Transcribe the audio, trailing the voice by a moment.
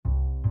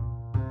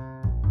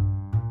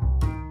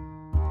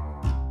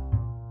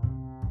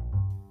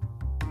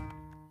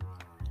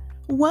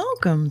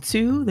Welcome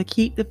to the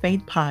Keep the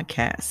Faith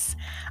podcast.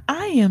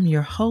 I am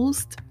your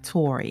host,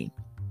 Tori.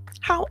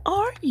 How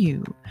are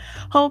you?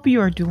 Hope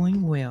you are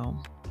doing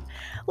well.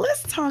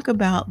 Let's talk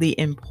about the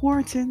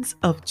importance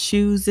of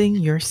choosing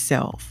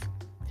yourself.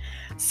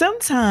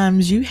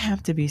 Sometimes you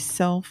have to be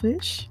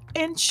selfish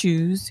and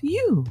choose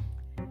you.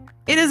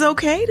 It is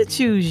okay to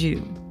choose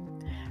you.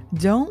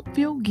 Don't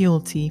feel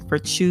guilty for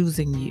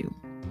choosing you.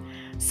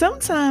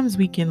 Sometimes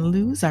we can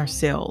lose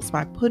ourselves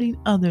by putting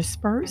others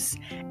first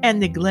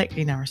and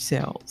neglecting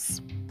ourselves.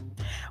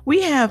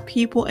 We have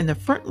people in the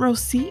front row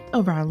seat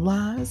of our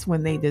lives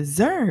when they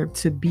deserve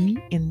to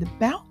be in the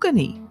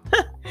balcony.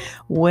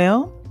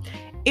 Well,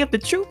 if the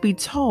truth be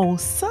told,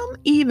 some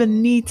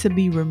even need to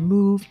be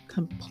removed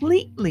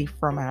completely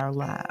from our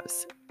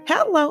lives.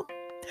 Hello,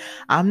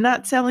 I'm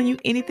not telling you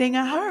anything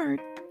I heard.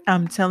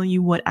 I'm telling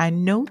you what I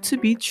know to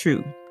be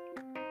true.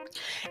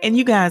 And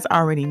you guys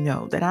already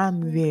know that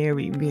I'm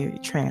very, very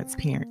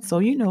transparent. So,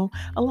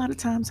 a lot of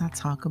times I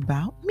talk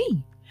about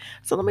me.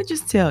 So let me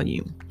just tell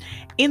you,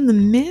 in the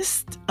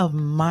midst of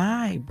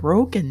my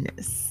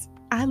brokenness,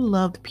 I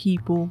loved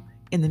people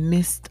in the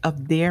midst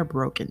of their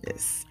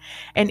brokenness.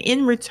 And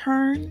in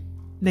return,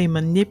 they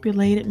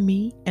manipulated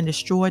me and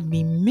destroyed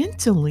me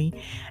mentally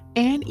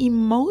and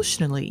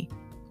emotionally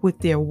with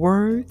their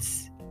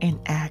words and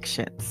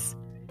actions.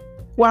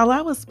 While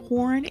I was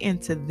pouring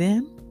into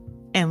them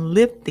and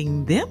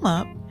lifting them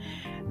up,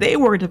 they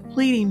were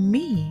depleting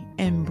me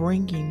and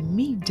bringing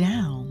me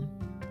down.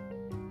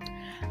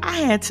 I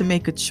had to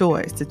make a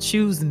choice to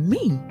choose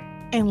me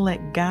and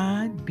let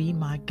God be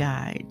my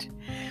guide.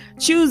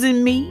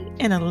 Choosing me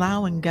and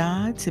allowing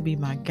God to be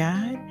my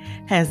guide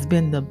has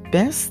been the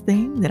best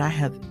thing that I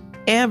have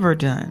ever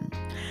done.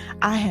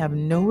 I have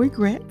no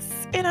regrets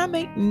and I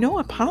make no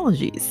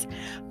apologies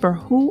for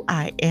who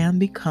I am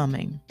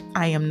becoming.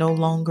 I am no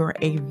longer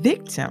a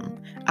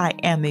victim. I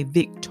am a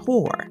victor.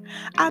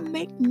 I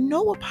make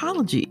no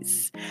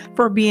apologies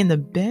for being the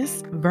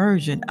best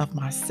version of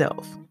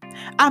myself.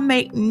 I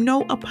make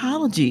no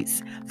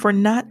apologies for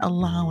not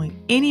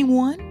allowing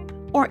anyone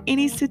or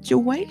any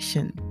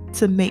situation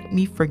to make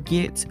me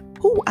forget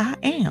who I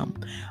am.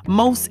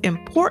 Most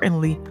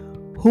importantly,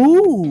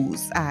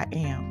 whose I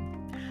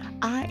am.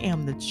 I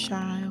am the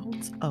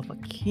child of a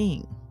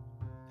king.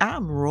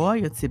 I'm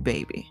royalty,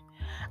 baby.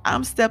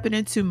 I'm stepping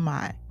into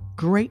my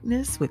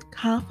greatness with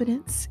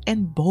confidence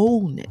and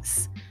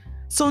boldness.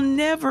 So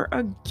never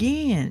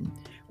again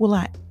will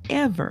I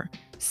ever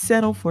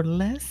settle for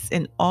less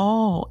in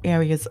all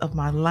areas of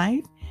my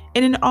life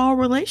and in all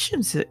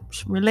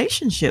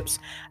relationships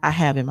I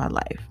have in my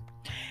life.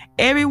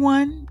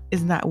 Everyone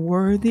is not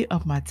worthy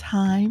of my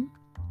time,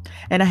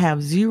 and I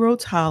have zero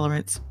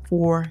tolerance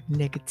for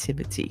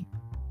negativity.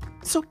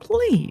 So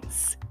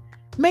please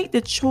make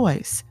the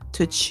choice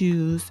to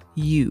choose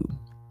you.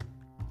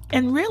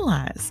 And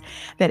realize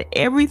that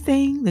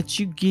everything that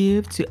you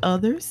give to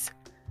others,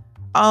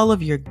 all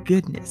of your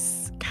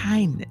goodness,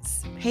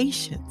 kindness,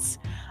 patience,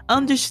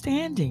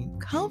 understanding,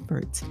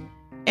 comfort,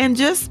 and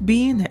just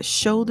being that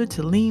shoulder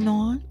to lean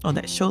on or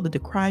that shoulder to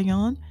cry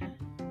on,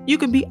 you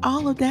can be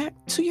all of that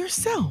to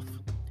yourself.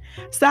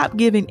 Stop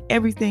giving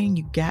everything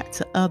you got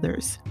to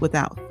others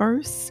without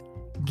first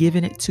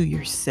giving it to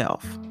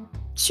yourself.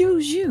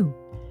 Choose you.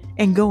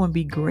 And go and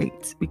be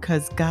great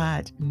because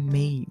God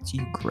made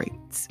you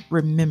great.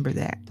 Remember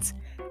that.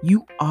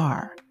 You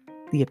are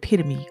the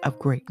epitome of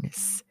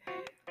greatness.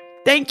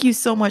 Thank you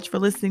so much for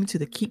listening to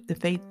the Keep the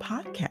Faith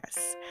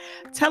podcast.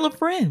 Tell a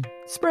friend,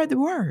 spread the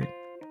word.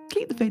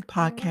 Keep the Faith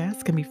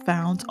podcast can be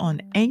found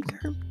on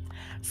Anchor,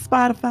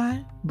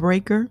 Spotify,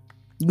 Breaker,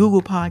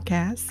 Google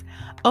Podcasts,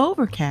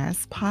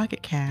 Overcast,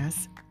 Pocket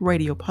Casts,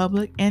 Radio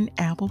Public, and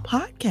Apple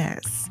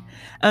Podcasts.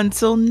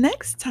 Until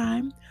next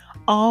time,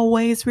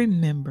 always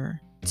remember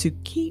to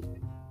keep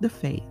the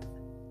faith.